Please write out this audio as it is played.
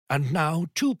And now,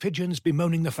 two pigeons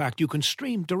bemoaning the fact you can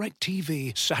stream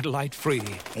DirecTV satellite-free.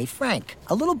 Hey, Frank,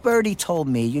 a little birdie told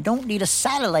me you don't need a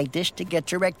satellite dish to get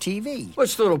DirecTV.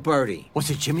 What's little birdie? Was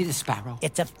it Jimmy the Sparrow?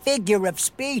 It's a figure of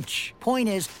speech. Point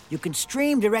is, you can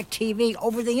stream DirecTV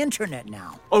over the internet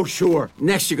now. Oh, sure.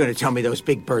 Next you're going to tell me those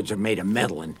big birds are made of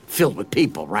metal and filled with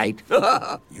people, right?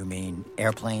 You mean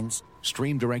airplanes?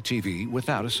 Stream DirecTV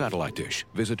without a satellite dish.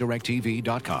 Visit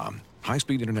DirecTV.com.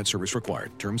 High-speed internet service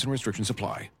required. Terms and restrictions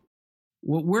apply.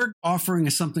 What we're offering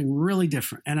is something really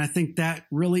different. And I think that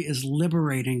really is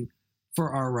liberating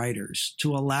for our writers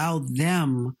to allow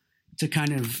them to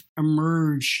kind of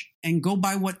emerge and go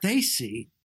by what they see.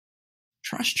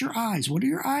 Trust your eyes. What are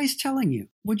your eyes telling you?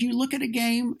 When you look at a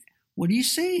game, what are you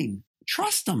seeing?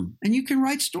 Trust them. And you can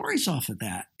write stories off of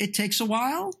that. It takes a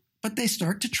while, but they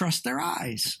start to trust their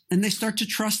eyes and they start to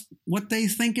trust what they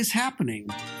think is happening,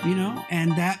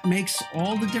 and that makes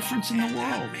all the difference in the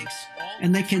world.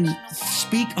 And they can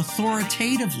speak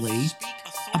authoritatively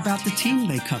about the team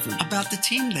they covered,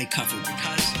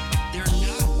 because they're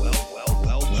not.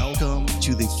 Welcome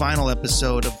to the final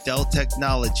episode of Dell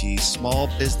Technologies Small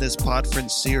Business Podference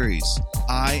Series.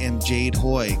 I am Jade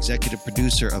Hoy, executive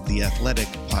producer of the Athletic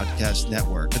Podcast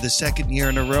Network. For the second year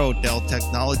in a row, Dell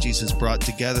Technologies has brought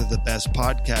together the best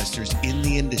podcasters in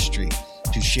the industry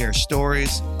to share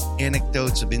stories,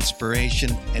 anecdotes of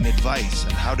inspiration, and advice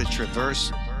on how to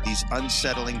traverse these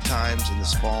unsettling times in the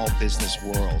small business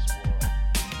world.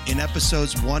 In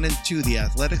episodes 1 and 2, the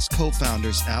Athletics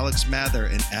co-founders Alex Mather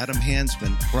and Adam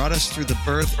Hansman brought us through the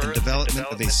birth and development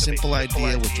of a simple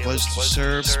idea, which was to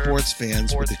serve sports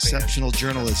fans with exceptional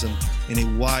journalism in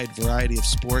a wide variety of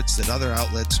sports that other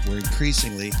outlets were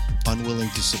increasingly unwilling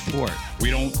to support.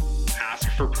 We don't ask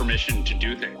for permission to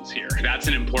do things here. That's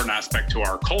an important aspect to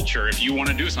our culture. If you want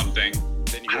to do something,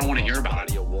 I don't want to hear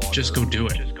about it. Just go do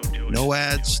it. No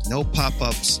ads, no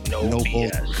pop-ups, no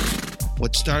bullshit.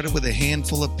 What started with a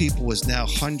handful of people was now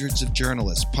hundreds of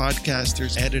journalists,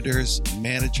 podcasters, editors,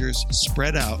 managers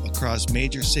spread out across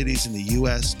major cities in the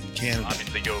U.S. and Canada.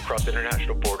 Obviously go across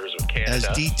international borders with Canada. As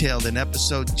detailed in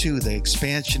episode 2, the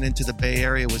expansion into the Bay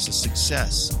Area was a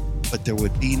success, but there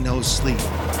would be no sleep.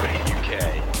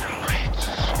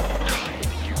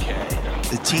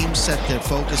 The team set their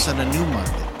focus on a new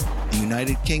market, the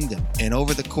United Kingdom, and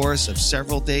over the course of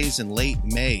several days in late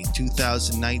May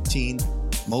 2019,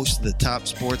 most of the top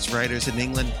sports writers in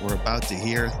England were about to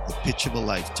hear the pitch of a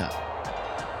lifetime.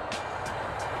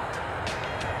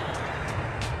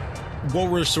 What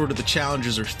were sort of the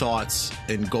challenges or thoughts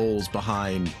and goals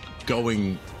behind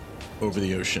going over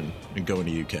the ocean and going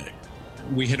to UK?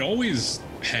 We had always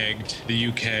pegged the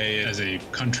UK as a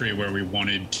country where we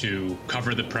wanted to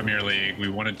cover the Premier League. We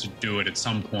wanted to do it at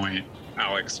some point.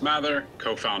 Alex Mather,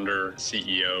 co-founder,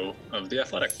 CEO of The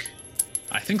Athletic.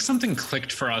 I think something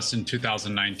clicked for us in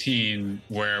 2019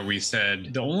 where we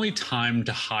said the only time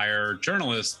to hire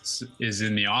journalists is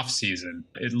in the off season.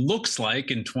 It looks like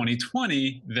in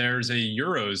 2020, there's a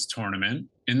Euros tournament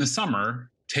in the summer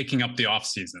taking up the off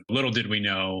season. Little did we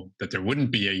know that there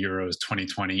wouldn't be a Euros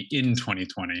 2020 in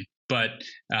 2020. But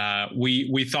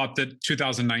we thought that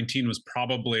 2019 was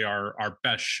probably our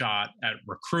best shot at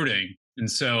recruiting. And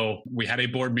so we had a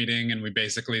board meeting and we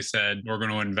basically said, we're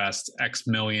going to invest X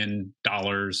million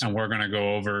dollars and we're going to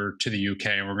go over to the UK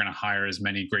and we're going to hire as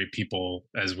many great people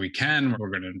as we can. We're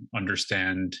going to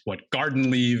understand what garden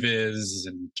leave is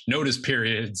and notice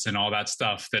periods and all that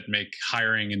stuff that make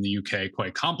hiring in the UK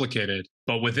quite complicated.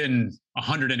 But within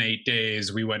 108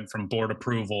 days, we went from board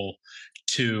approval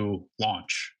to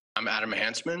launch. I'm Adam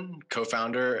Hansman,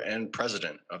 co-founder and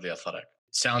president of The Athletic.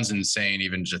 Sounds insane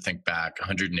even to think back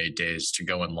 108 days to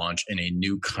go and launch in a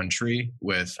new country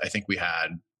with, I think we had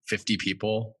 50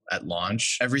 people at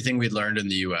launch. Everything we'd learned in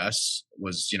the US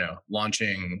was,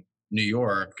 launching New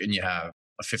York and you have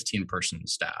a 15-person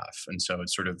staff. And so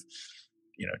it's sort of,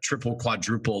 triple,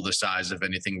 quadruple the size of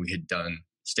anything we had done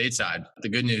stateside. The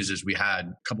good news is we had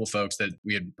a couple folks that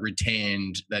we had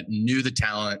retained that knew the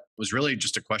talent. It was really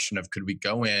just a question of could we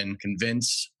go in,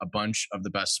 convince a bunch of the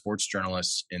best sports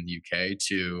journalists in the UK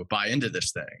to buy into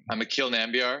this thing. I'm Akil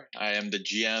Nambiar. I am the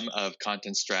GM of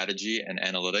content strategy and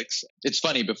analytics. It's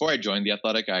funny, before I joined The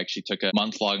Athletic, I actually took a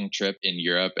month-long trip in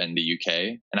Europe and the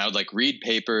UK. And I would read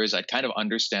papers. I'd kind of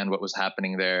understand what was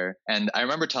happening there. And I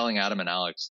remember telling Adam and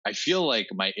Alex, I feel like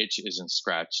my itch isn't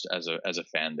scratched as a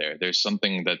fan there. There's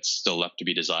something that's still left to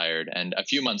be desired. And a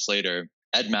few months later,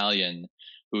 Ed Malyon,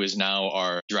 who is now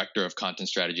our director of content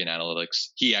strategy and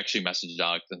analytics, he actually messaged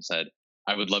Alex and said,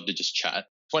 I would love to just chat.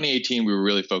 2018, we were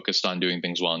really focused on doing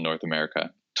things well in North America.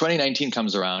 2019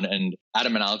 comes around and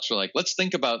Adam and Alex were like, let's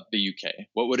think about the UK.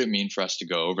 What would it mean for us to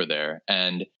go over there?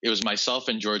 And it was myself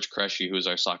and George Qureshi, who was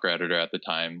our soccer editor at the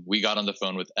time. We got on the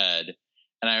phone with Ed.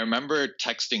 And I remember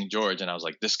texting George and I was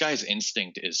like, this guy's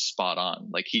instinct is spot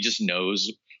on. Like, he just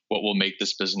knows what will make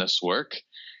this business work.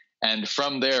 And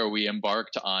from there, we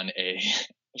embarked on a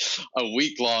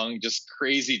week-long, just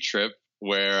crazy trip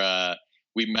where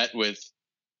we met with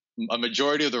a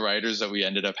majority of the writers that we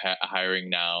ended up hiring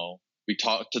now. We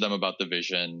talked to them about the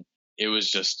vision. It was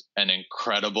just an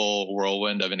incredible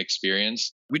whirlwind of an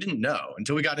experience. We didn't know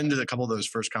until we got into a couple of those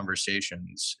first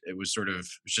conversations. It was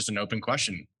just an open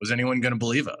question. Was anyone going to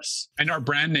believe us? And our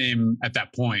brand name at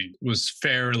that point was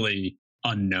fairly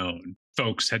unknown.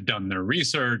 Folks had done their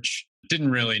research,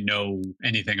 didn't really know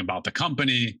anything about the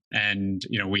company. And,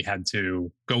 we had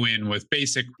to go in with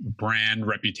basic brand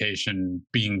reputation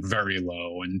being very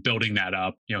low and building that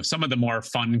up. Some of the more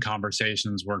fun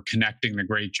conversations were connecting the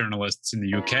great journalists in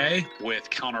the UK with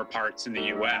counterparts in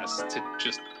the US to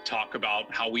just talk about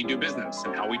how we do business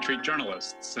and how we treat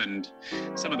journalists. And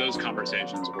some of those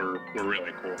conversations were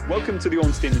really cool. Welcome to the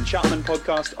Ornstein and Chapman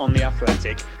podcast on The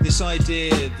Athletic. This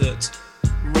idea that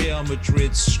Real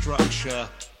Madrid's structure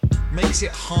makes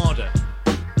it harder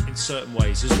in certain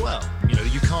ways as well.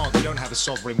 You don't have a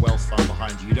sovereign wealth fund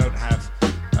behind you. You don't have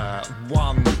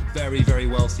one very, very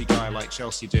wealthy guy like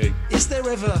Chelsea do. Is there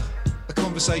ever a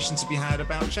conversation to be had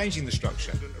about changing the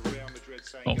structure?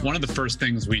 Well, one of the first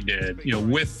things we did,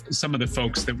 with some of the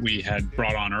folks that we had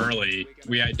brought on early,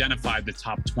 we identified the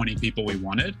top 20 people we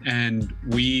wanted, and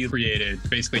we created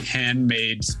basically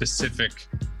handmade specific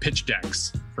pitch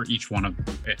decks for each one of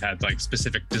them. It had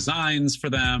specific designs for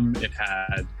them. It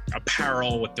had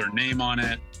apparel with their name on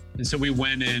it. And so we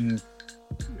went in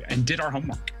and did our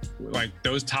homework.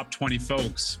 Those top 20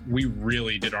 folks, we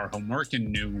really did our homework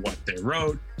and knew what they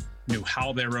wrote, knew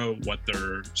how they wrote, what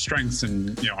their strengths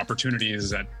and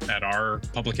opportunities at our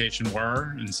publication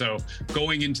were. And so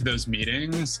going into those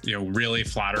meetings, really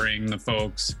flattering the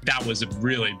folks, that was a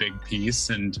really big piece.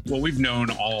 And what we've known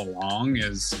all along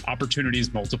is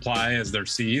opportunities multiply as they're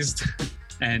seized.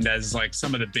 And as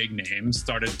some of the big names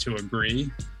started to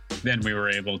agree, then we were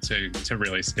able to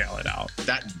really scale it out.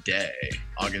 That day,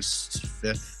 August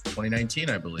 5th, 2019,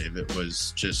 I believe, it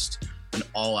was just an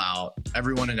all-out,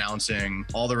 everyone announcing,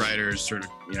 all the writers sort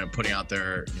of, putting out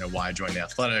their, why join The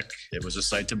Athletic. It was a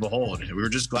sight to behold. We were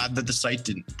just glad that the site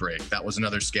didn't break. That was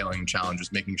another scaling challenge,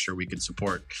 was making sure we could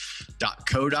support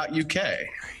 .co.uk.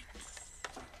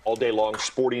 All day long,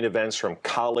 sporting events from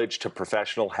college to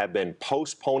professional have been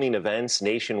postponing events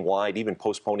nationwide, even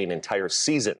postponing entire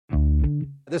season.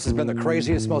 This has been the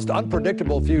craziest, most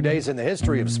unpredictable few days in the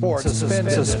history of sports.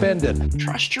 Suspended.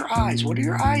 Trust your eyes. What are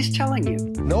your eyes telling you?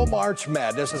 No March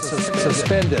Madness.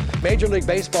 Suspended. Major League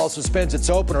Baseball suspends its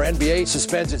opener. NBA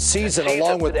suspends its season,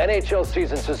 along with NHL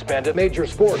season suspended. Major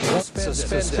sports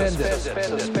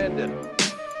suspended.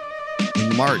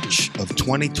 In March of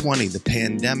 2020, the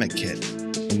pandemic hit,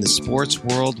 and the sports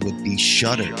world would be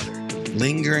shuttered,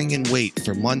 lingering in wait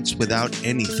for months without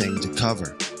anything to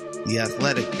cover. The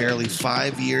Athletic, barely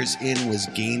 5 years in, was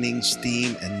gaining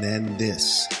steam, and then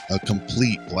this, a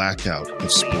complete blackout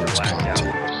of sports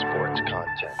content.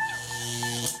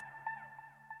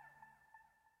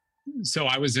 So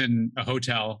I was in a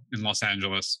hotel in Los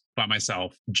Angeles by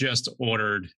myself, just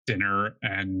ordered dinner,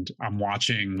 and I'm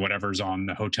watching whatever's on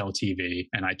the hotel TV,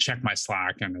 and I check my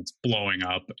Slack and it's blowing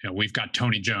up. We've got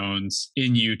Tony Jones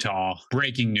in Utah,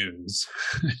 breaking news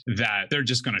that they're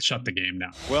just going to shut the game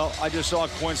down. Well, I just saw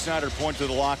Quinn Snyder point to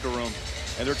the locker room,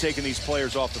 and they're taking these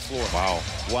players off the floor.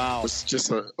 Wow. It's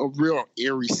just a real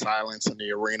eerie silence in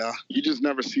the arena. You just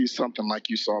never see something like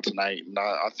you saw tonight. And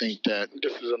I think that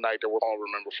this is a night that we'll all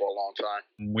remember for a long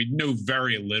time. We knew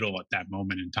very little at that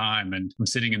moment in time. And I'm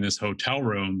sitting in this hotel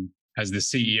room as the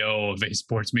CEO of a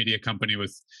sports media company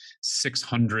with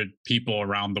 600 people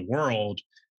around the world.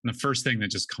 And the first thing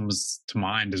that just comes to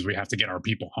mind is we have to get our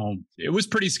people home. It was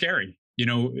pretty scary.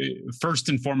 First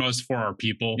and foremost for our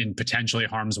people in potentially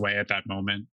harm's way at that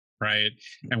moment, right?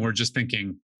 And we're just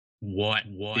thinking, what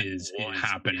is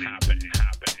happening?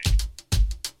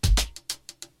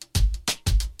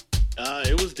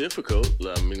 It was difficult.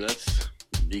 Let's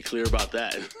be clear about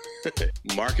that.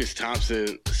 Marcus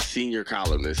Thompson, senior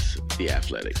columnist, The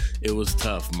Athletic. It was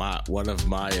tough. One of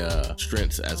my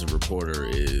strengths as a reporter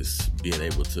is being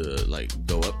able to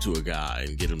go up to a guy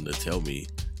and get him to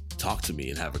talk to me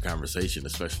and have a conversation,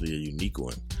 especially a unique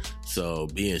one. So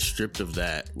being stripped of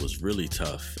that was really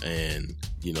tough. And,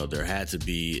 there had to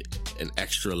be an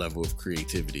extra level of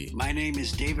creativity. My name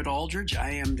is David Aldridge.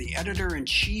 I am the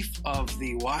editor-in-chief of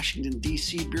the Washington,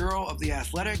 D.C. Bureau of The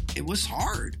Athletic. It was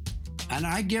hard. And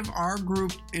I give our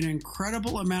group an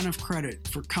incredible amount of credit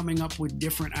for coming up with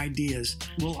different ideas.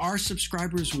 Will our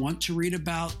subscribers want to read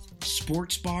about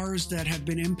sports bars that have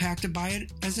been impacted by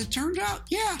it? As it turns out,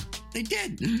 yeah, they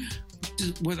did.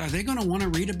 Are they going to want to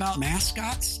read about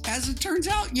mascots? As it turns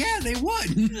out, yeah, they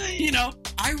would. You know,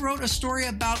 I wrote a story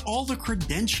about all the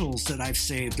credentials that I've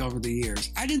saved over the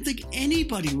years. I didn't think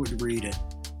anybody would read it.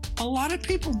 A lot of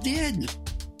people did.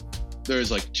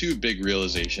 There's like two big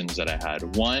realizations that I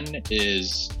had. One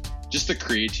is just the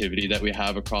creativity that we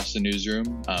have across the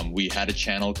newsroom. We had a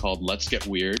channel called Let's Get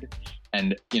Weird.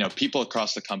 And, you know, people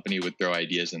across the company would throw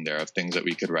ideas in there of things that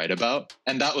we could write about.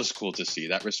 And that was cool to see.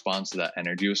 That response to that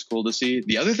energy was cool to see.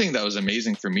 The other thing that was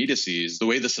amazing for me to see is the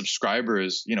way the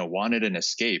subscribers, you know, wanted an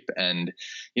escape. And,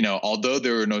 you know, although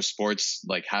there were no sports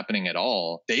like happening at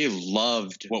all, they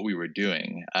loved what we were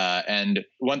doing. And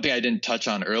one thing I didn't touch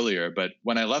on earlier, but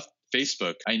when I left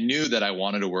Facebook, I knew that I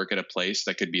wanted to work at a place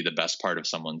that could be the best part of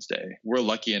someone's day. We're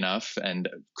lucky enough, and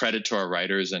credit to our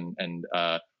writers and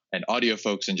audio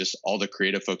folks and just all the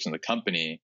creative folks in the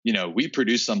company, you know, we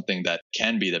produce something that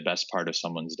can be the best part of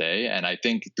someone's day. And I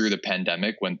think through the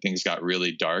pandemic, when things got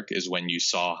really dark, is when you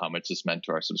saw how much this meant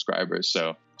to our subscribers.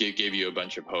 So it gave you a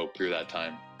bunch of hope through that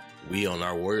time. We on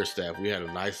our Warrior staff, we had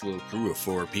a nice little crew of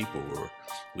 4 people where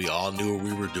we all knew what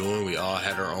we were doing. We all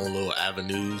had our own little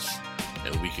avenues,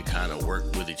 and we could kind of work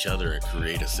with each other and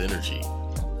create a synergy.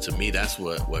 To me, that's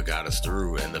what got us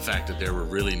through. And the fact that there were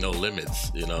really no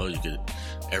limits, you know,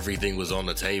 everything was on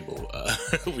the table.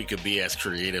 We could be as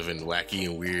creative and wacky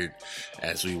and weird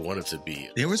as we wanted to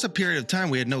be. There was a period of time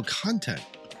we had no content.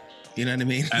 You know what I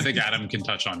mean? I think Adam can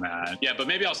touch on that. Yeah, but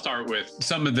maybe I'll start with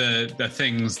some of the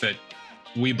things that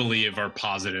we believe are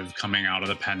positive coming out of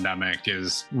the pandemic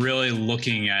is really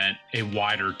looking at a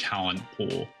wider talent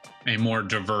pool, a more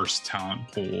diverse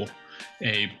talent pool,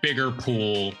 a bigger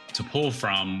pool to pull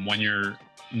from when you're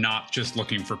not just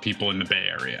looking for people in the Bay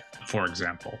Area, for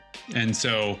example. And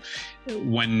so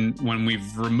when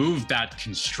we've removed that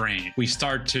constraint, we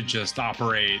start to just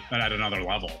operate at another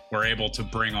level. We're able to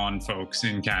bring on folks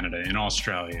in Canada, in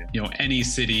Australia, you know, any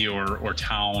city or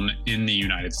town in the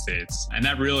United States. And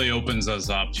that really opens us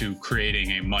up to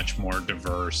creating a much more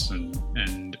diverse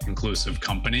and inclusive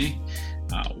company.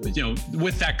 You know,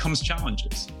 with that comes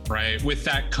challenges, right? With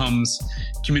that comes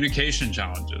communication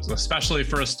challenges, especially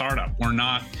for a startup. We're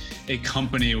not a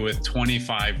company with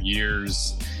 25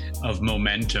 years of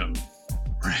momentum,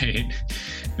 right?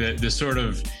 The sort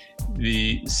of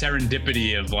the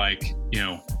serendipity of like, you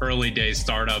know, early day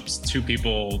startups, 2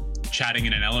 people chatting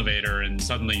in an elevator and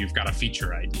suddenly you've got a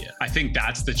feature idea. I think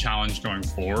that's the challenge going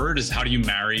forward, is how do you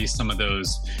marry some of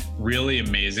those really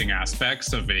amazing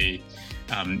aspects of a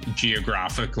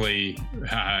geographically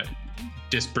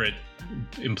disparate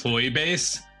employee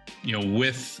base, you know,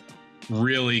 with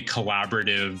really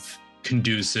collaborative,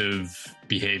 conducive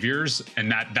behaviors. And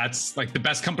that's like the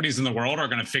best companies in the world are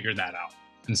going to figure that out.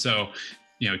 And so,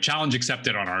 you know, challenge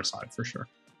accepted on our side for sure.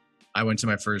 I went to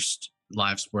my first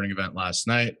live sporting event last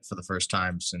night for the first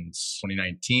time since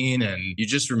 2019. And you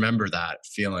just remember that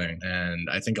feeling. And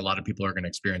I think a lot of people are going to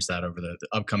experience that over the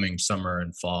upcoming summer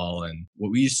and fall. And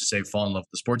what we used to say, fall in love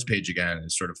with the sports page again,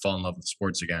 is sort of fall in love with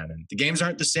sports again. And the games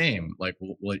aren't the same. Like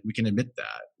we can admit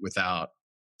that without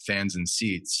fans and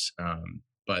seats.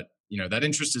 But, you know, that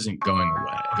interest isn't going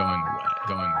away.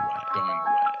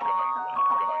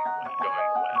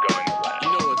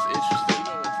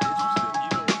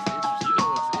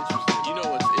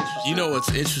 You know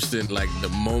what's interesting? Like the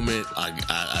moment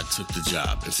I took the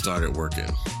job and started working,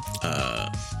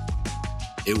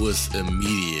 it was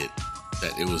immediate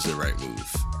that it was the right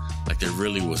move. Like there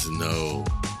really was no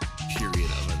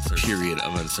period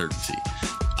of uncertainty.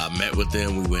 I met with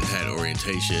them. We went and had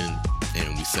orientation,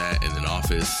 and we sat in an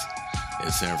office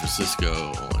in San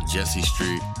Francisco on Jesse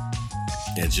Street,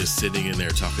 and just sitting in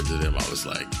there talking to them, I was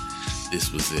like,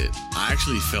 this was it. I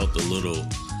actually felt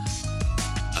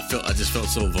I just felt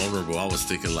so vulnerable. I was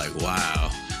thinking like, wow,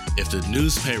 if the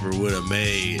newspaper would have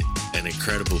made an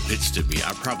incredible pitch to me,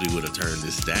 I probably would have turned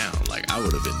this down. Like I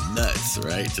would have been nuts,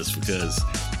 right? Just because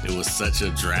it was such a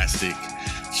drastic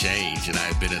change, and I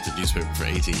had been at the newspaper for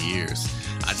 18 years.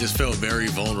 I just felt very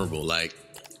vulnerable. Like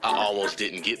I almost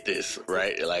didn't get this,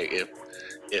 right? Like if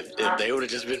they would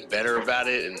have just been better about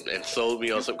it and sold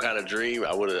me on some kind of dream,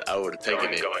 I would have taken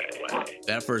it.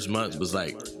 That first month was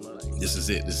like, this is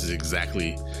it. This is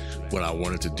exactly what I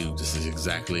wanted to do. This is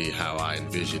exactly how I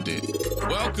envisioned it.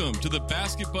 Welcome to the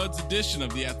Basket Buds edition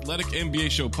of the Athletic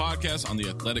NBA Show podcast on the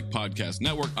Athletic Podcast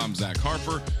Network. I'm Zach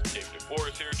Harper. David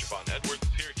DeForest here. Javon Edwards is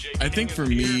here. Jake I think for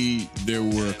me, there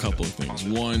were a couple of things.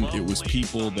 One, it was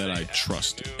people that I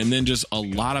trusted. And then just a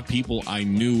lot of people I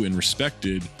knew and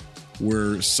respected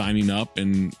were signing up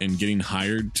and getting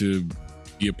hired to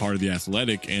be a part of The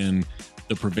Athletic. And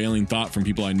the prevailing thought from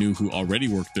people I knew who already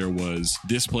worked there was,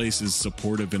 this place is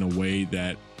supportive in a way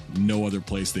that no other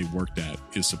place they've worked at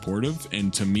is supportive.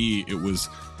 And to me, it was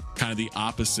kind of the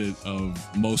opposite of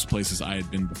most places I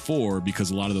had been before, because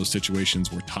a lot of those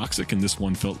situations were toxic and this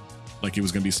one felt like it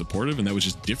was going to be supportive, and that was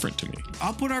just different to me.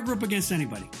 I'll put our group against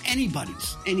anybody's,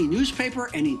 any newspaper,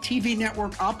 any TV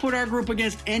network. I'll put our group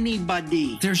against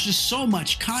anybody. There's just so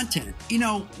much content. You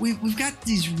know, we've got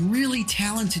these really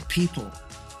talented people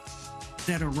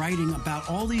that are writing about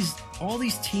all these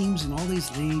teams and all these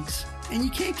leagues, and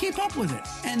you can't keep up with it.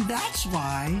 And that's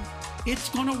why it's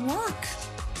going to work,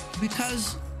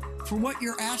 because for what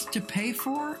you're asked to pay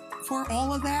for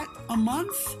all of that a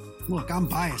month, look, I'm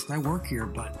biased. I work here,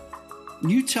 but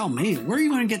you tell me, where are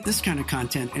you going to get this kind of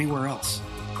content anywhere else?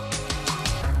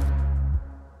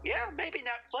 Yeah, maybe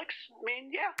Netflix. I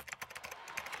mean,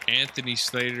 yeah. Anthony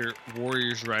Slater,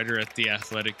 Warriors writer at The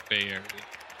Athletic Bay Area.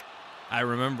 I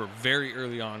remember very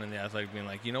early on in The Athletic being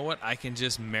like, you know what? I can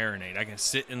just marinate. I can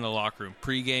sit in the locker room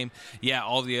pregame. Yeah,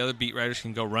 all the other beat writers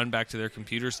can go run back to their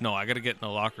computers. No, I got to get in the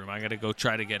locker room. I got to go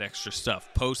try to get extra stuff.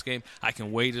 Postgame, I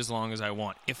can wait as long as I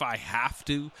want. If I have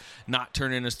to not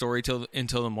turn in a story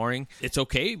until the morning, it's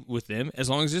okay with them as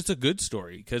long as it's a good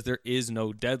story, because there is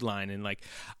no deadline. And like,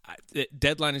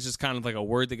 deadline is just kind of like a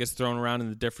word that gets thrown around in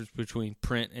the difference between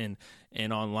print and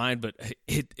online, but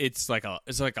it's like a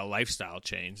lifestyle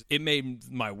change. It made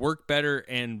my work better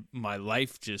and my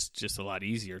life just a lot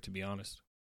easier, to be honest.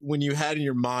 When you had in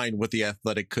your mind what The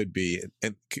Athletic could be,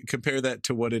 and compare that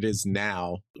to what it is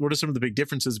now, what are some of the big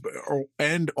differences,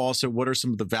 and also what are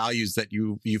some of the values that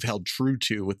you've held true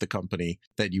to with the company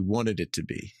that you wanted it to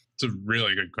be? It's a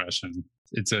really good question.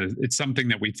 It's something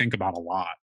that we think about a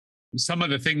lot. Some of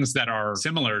the things that are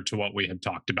similar to what we have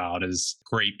talked about is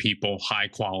great people, high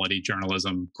quality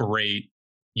journalism, great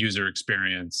user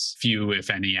experience, few, if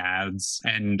any, ads,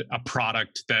 and a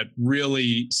product that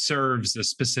really serves a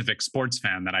specific sports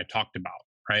fan that I talked about,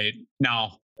 right?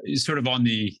 Now, sort of on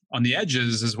the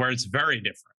edges is where it's very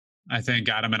different. I think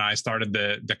Adam and I started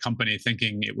the company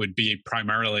thinking it would be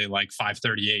primarily like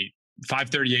 538.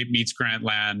 538 meets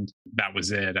Grantland. That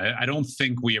was it. I don't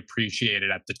think we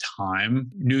appreciated at the time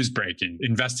news breaking,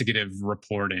 investigative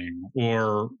reporting,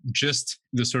 or just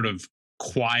the sort of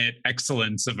quiet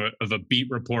excellence of a beat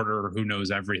reporter who knows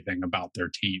everything about their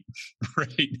team,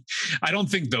 right? I don't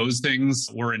think those things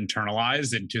were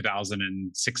internalized in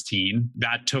 2016.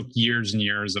 That took years and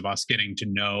years of us getting to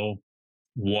know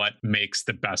what makes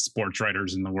the best sports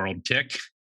writers in the world tick.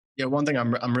 Yeah, one thing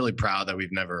I'm really proud that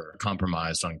we've never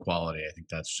compromised on quality. I think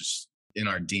that's just in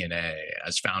our DNA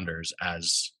as founders,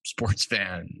 as sports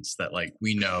fans, that like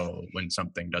we know when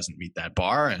something doesn't meet that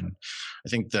bar. And I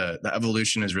think the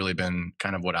evolution has really been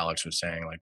kind of what Alex was saying.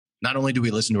 Like, not only do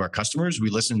we listen to our customers, we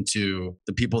listen to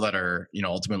the people that are,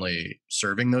 ultimately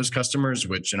serving those customers,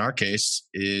 which in our case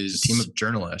is a team of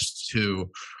journalists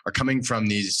who are coming from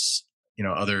these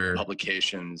other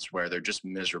publications where they're just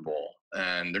miserable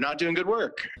and they're not doing good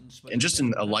work. And just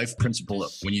in a life principle,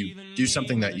 when you do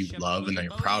something that you love and that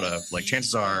you're proud of, like,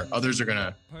 chances are others are going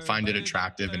to find it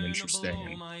attractive and interesting.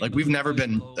 And like, we've never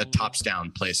been a tops down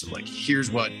place of like,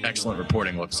 here's what excellent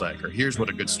reporting looks like, or here's what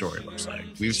a good story looks like.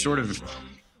 We've sort of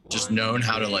just known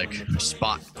how to like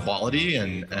spot quality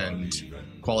and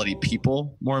quality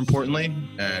people, more importantly,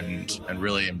 and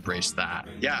really embrace that.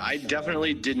 Yeah, I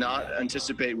definitely did not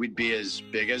anticipate we'd be as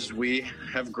big as we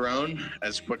have grown,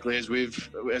 as quickly as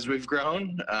we've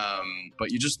grown.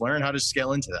 But you just learn how to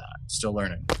scale into that. Still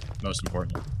learning, most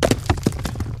importantly.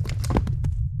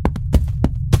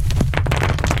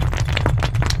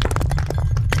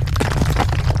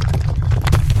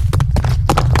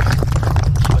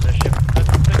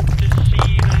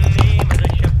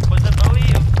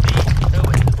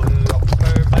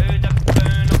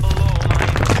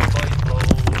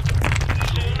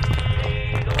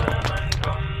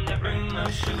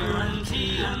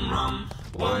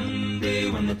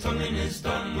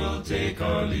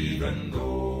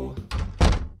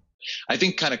 I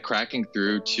think kind of cracking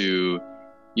through to,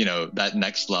 that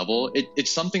next level, it's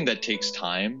something that takes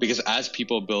time, because as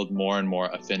people build more and more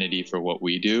affinity for what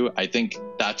we do, I think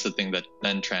that's the thing that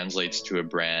then translates to a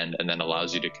brand and then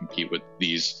allows you to compete with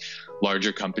these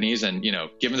larger companies. And,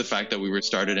 given the fact that we were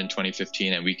started in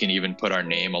 2015 and we can even put our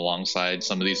name alongside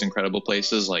some of these incredible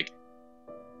places, like,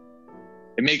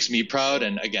 it makes me proud.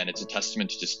 And again, it's a testament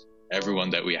to just everyone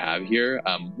that we have here.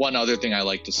 One other thing I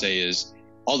like to say is,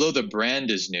 although the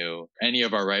brand is new, any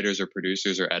of our writers or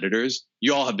producers or editors,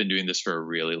 you all have been doing this for a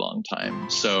really long time.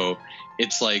 So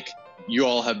it's like you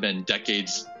all have been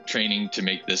decades training to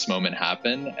make this moment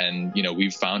happen. And,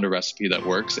 we've found a recipe that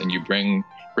works, and you bring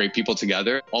great people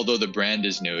together. Although the brand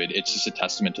is new, it's just a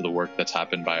testament to the work that's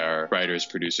happened by our writers,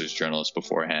 producers, journalists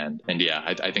beforehand. And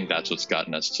I think that's what's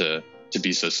gotten us to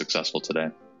be so successful today.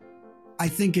 I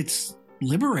think it's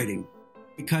liberating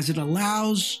because it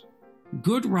allows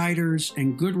good writers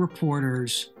and good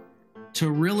reporters to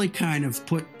really kind of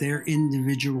put their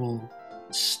individual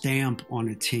stamp on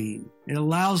a team. It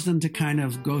allows them to kind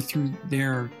of go through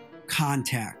their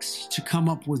contacts to come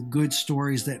up with good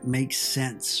stories that make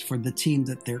sense for the team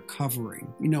that they're covering.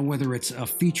 Whether it's a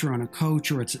feature on a coach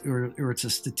or it's a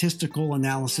statistical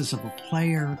analysis of a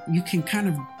player, you can kind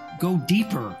of go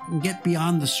deeper and get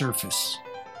beyond the surface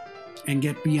and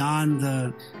get beyond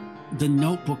the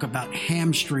notebook about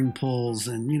hamstring pulls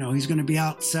and, he's going to be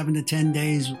out 7 to 10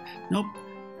 days. Nope.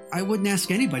 I wouldn't ask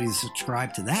anybody to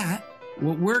subscribe to that.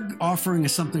 What we're offering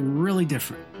is something really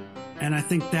different. And I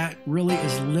think that really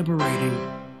is liberating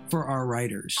for our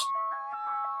writers.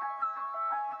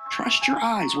 Trust your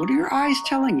eyes. What are your eyes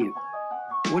telling you?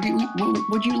 Would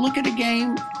you look at a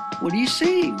game? What are you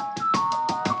seeing?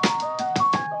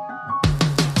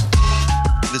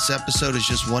 This episode is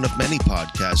just one of many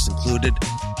podcasts included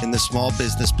in the Small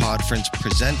Business Podference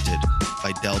presented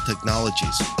by Dell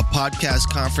Technologies, a podcast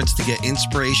conference to get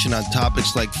inspiration on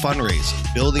topics like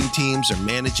fundraising, building teams, or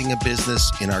managing a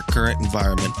business in our current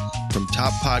environment from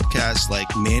top podcasts like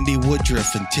Mandy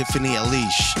Woodruff and Tiffany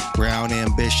Elish, Brown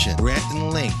Ambition, Rhett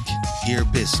and Link, Ear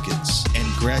Biscuits, and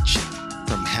Gretchen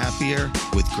from Happier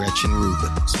with Gretchen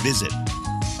Rubens. Visit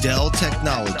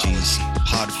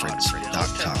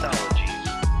DellTechnologiesPodference.com.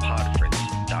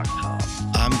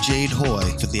 I'm Jade Hoy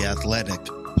for the Athletic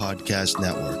Podcast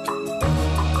Network.